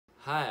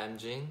Hi, I'm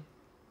Jing,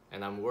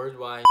 and I'm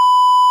worldwide.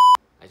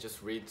 I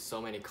just read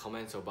so many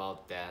comments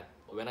about that.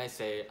 When I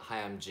say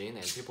hi, I'm Jin,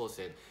 and people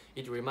said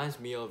it reminds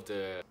me of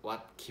the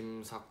what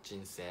Kim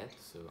Seok-jin said,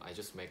 so I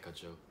just make a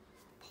joke.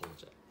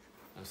 Apologize.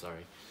 I'm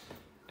sorry.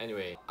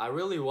 Anyway, I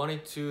really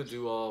wanted to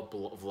do a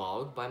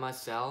vlog by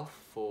myself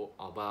for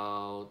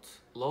about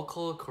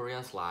local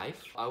Koreans'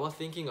 life. I was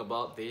thinking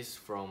about this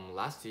from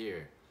last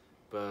year,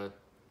 but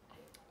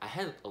I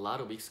had a lot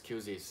of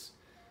excuses.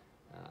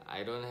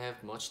 I don't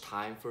have much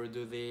time for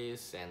do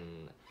this,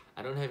 and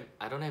I don't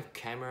have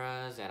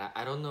cameras, and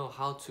I don't know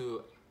how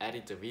to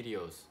edit the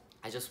videos.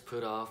 I just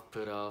put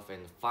off,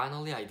 and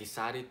finally I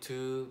decided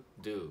to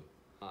do.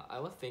 I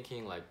was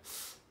thinking like,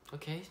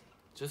 okay,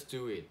 just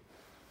do it.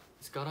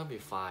 It's gonna be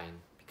fine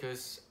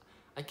because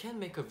I can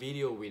make a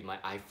video with my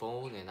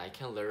iPhone, and I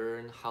can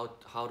learn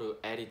how to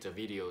edit the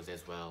videos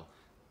as well,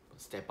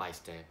 step by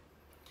step.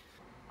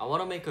 I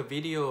want to make a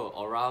video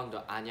around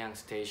the Anyang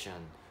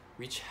station,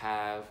 which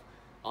have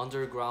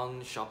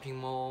underground shopping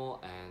mall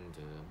and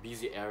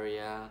busy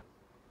area.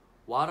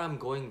 While I'm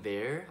going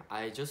there,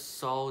 I just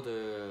saw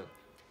the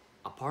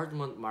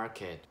apartment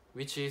market,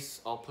 which is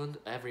opened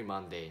every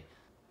Monday.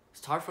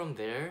 Start from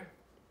there.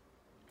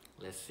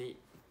 Let's see.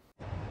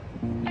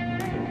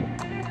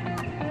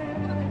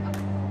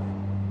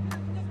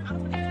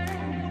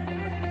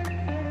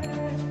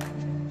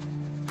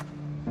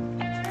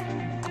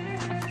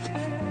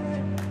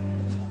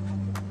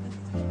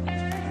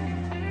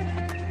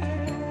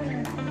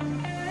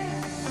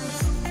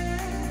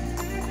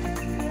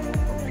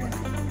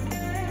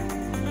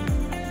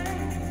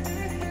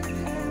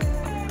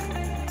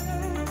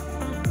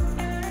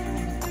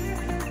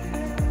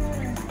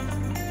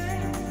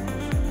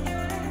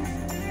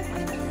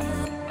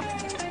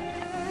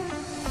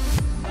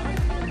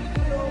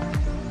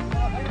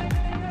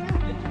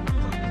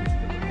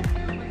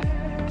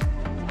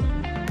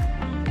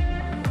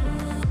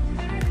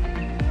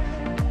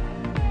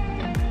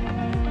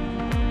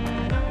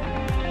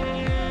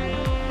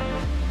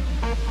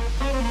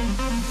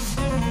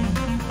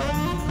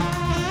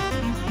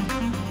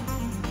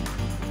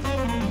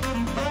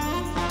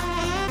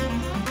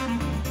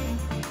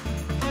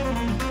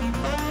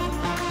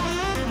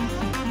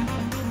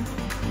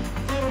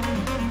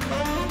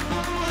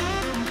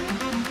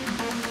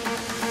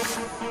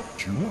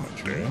 Do you want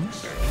to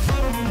dance?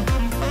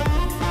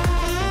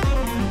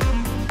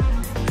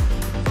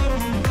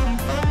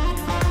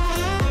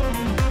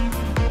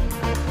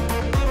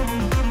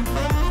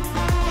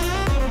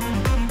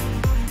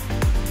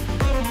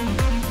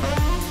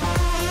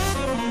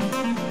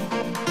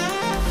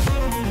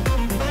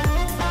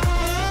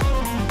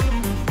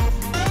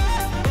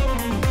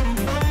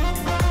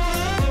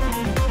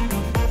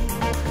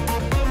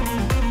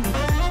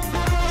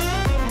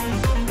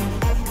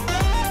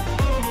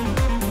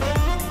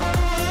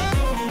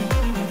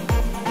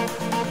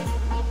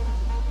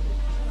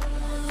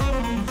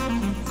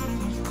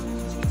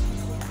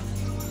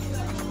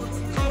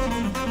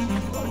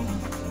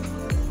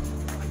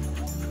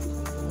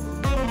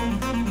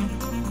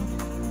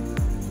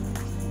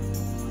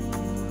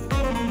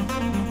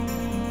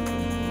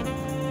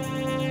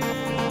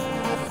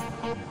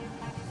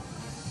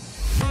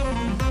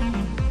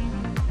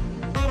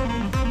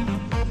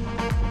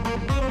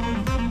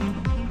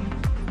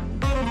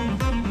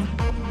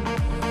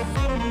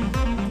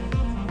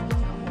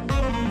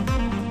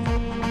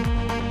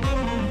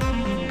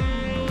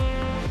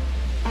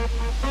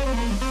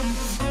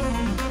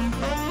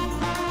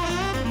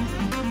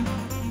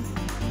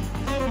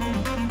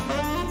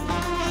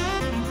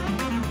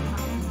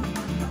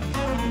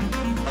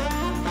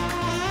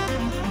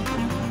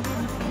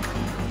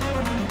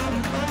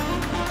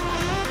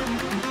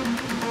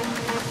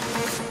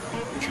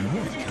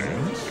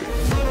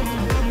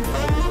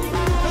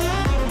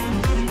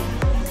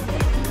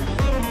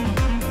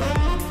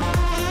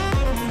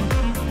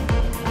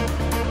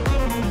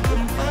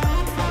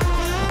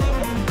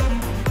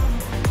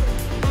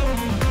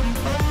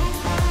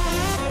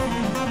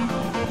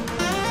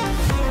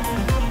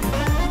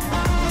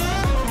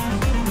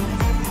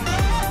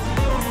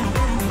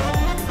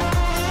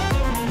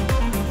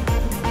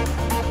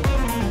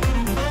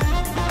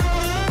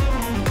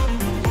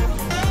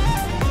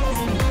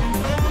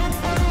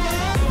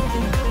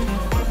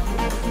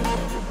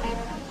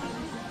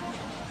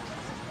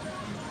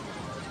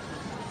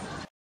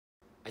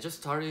 I just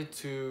started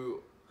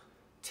to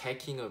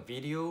taking a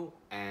video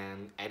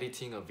and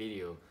editing a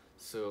video,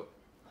 so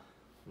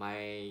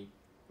my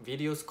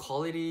videos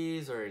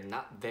qualities are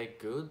not that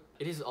good.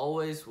 It is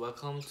always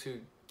welcome to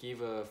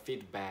give a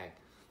feedback.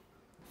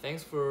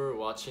 Thanks for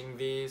watching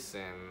this,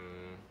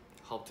 and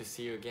hope to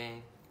see you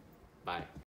again. Bye.